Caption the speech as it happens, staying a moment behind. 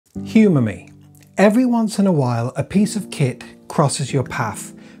Humour me. Every once in a while, a piece of kit crosses your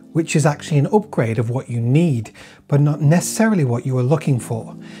path, which is actually an upgrade of what you need, but not necessarily what you were looking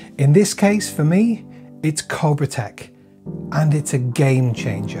for. In this case, for me, it's KobraTech, and it's a game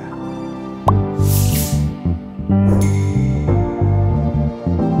changer.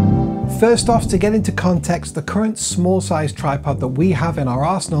 First off, to get into context, the current small size tripod that we have in our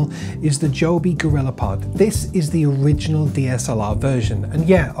arsenal is the Joby GorillaPod. This is the original DSLR version, and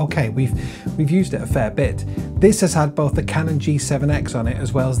yeah, okay, we've used it a fair bit. This has had both the Canon G7X on it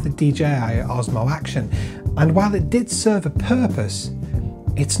as well as the DJI Osmo Action, and while it did serve a purpose,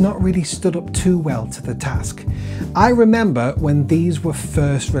 it's not really stood up too well to the task. I remember when these were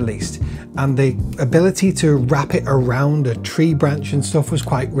first released, and the ability to wrap it around a tree branch and stuff was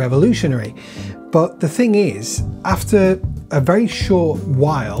quite revolutionary. But the thing is, after a very short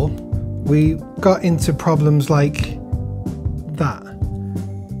while, we got into problems like that,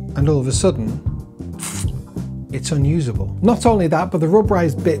 and all of a sudden, it's unusable. Not only that, but the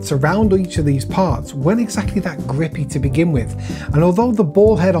rubberized bits around each of these parts weren't exactly that grippy to begin with. And although the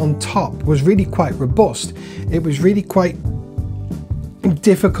ball head on top was really quite robust, it was really quite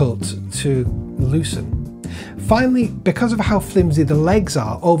difficult to loosen. Finally, because of how flimsy the legs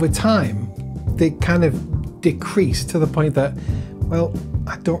are, over time, they kind of decrease to the point that, well,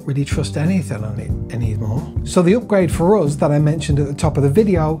 I don't really trust anything on it anymore. So the upgrade for us that I mentioned at the top of the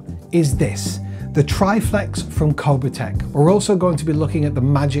video is this. The TriFlex from KobraTech. We're also going to be looking at the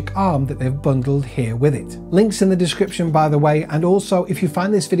MagicArm that they've bundled here with it. Links in the description, by the way, and also if you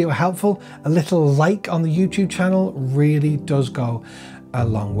find this video helpful, a little like on the YouTube channel really does go a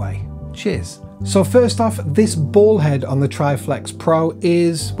long way. Cheers. So first off, this ball head on the TriFlex Pro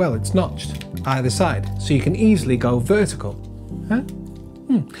is, well, it's notched either side, so you can easily go vertical. Huh?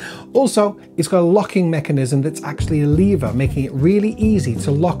 Also, it's got a locking mechanism that's actually a lever, making it really easy to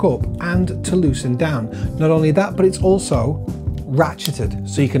lock up and to loosen down. Not only that, but it's also ratcheted,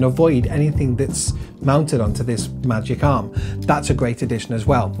 so you can avoid anything that's mounted onto this MagicArm. That's a great addition as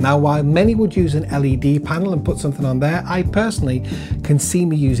well. Now, while many would use an LED panel and put something on there, I personally can see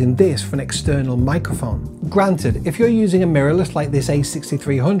me using this for an external microphone. Granted, if you're using a mirrorless like this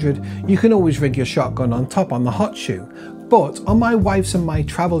A6300, you can always rig your shotgun on top on the hot shoe. But on my wife's and my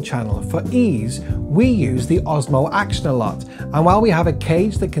travel channel, for ease, we use the Osmo Action a lot. And while we have a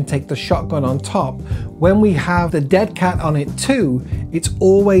cage that can take the shotgun on top, when we have the dead cat on it too, it's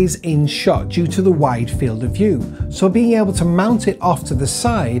always in shot due to the wide field of view. So being able to mount it off to the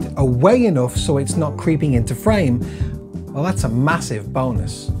side, away enough so it's not creeping into frame, well, that's a massive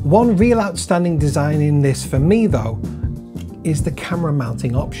bonus. One real outstanding design in this for me though, is the camera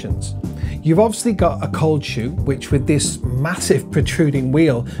mounting options. You've obviously got a cold shoe, which with this massive protruding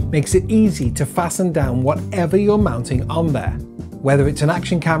wheel makes it easy to fasten down whatever you're mounting on there. Whether it's an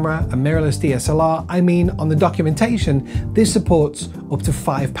action camera, a mirrorless DSLR, I mean, on the documentation, this supports up to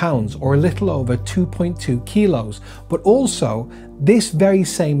 5 pounds or a little over 2.2 kilos. But also, this very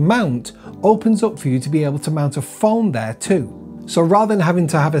same mount opens up for you to be able to mount a phone there too. So rather than having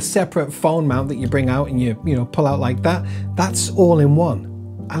to have a separate phone mount that you bring out and you pull out like that, that's all in one.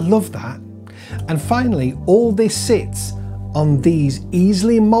 I love that. And finally, all this sits on these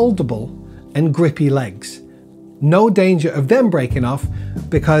easily moldable and grippy legs. No danger of them breaking off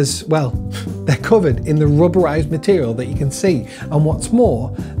because, well, they're covered in the rubberized material that you can see. And what's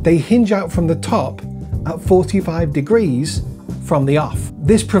more, they hinge out from the top at 45 degrees from the off.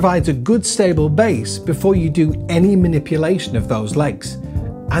 This provides a good stable base before you do any manipulation of those legs.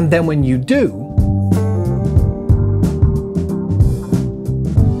 And then when you do,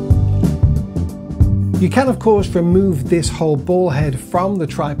 you can of course remove this whole ball head from the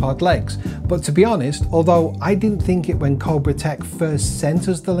tripod legs, but to be honest, although I didn't think it when KobraTech first sent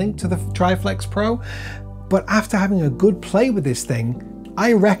us the link to the TriFlex Pro, but after having a good play with this thing,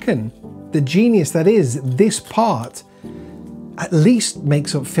 I reckon the genius that is this part at least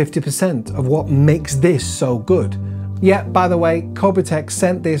makes up 50% of what makes this so good. Yeah, by the way, KobraTech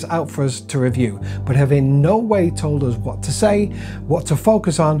sent this out for us to review, but have in no way told us what to say, what to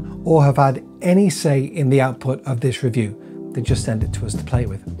focus on, or have had any say in the output of this review. They just send it to us to play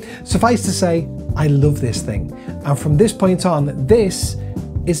with. Suffice to say, I love this thing. And from this point on, this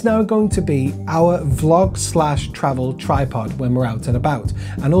is now going to be our vlog/travel tripod when we're out and about.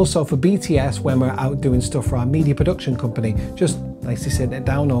 And also for BTS when we're out doing stuff for our media production company, just nicely sitting it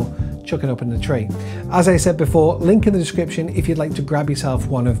down or chucking up in the tree. As I said before, link in the description if you'd like to grab yourself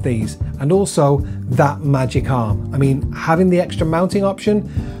one of these. And also that MagicArm. I mean, having the extra mounting option,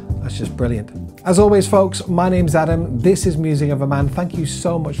 that's just brilliant. As always, folks, my name's Adam. This is Music of a Man. Thank you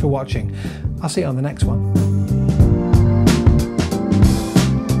so much for watching. I'll see you on the next one.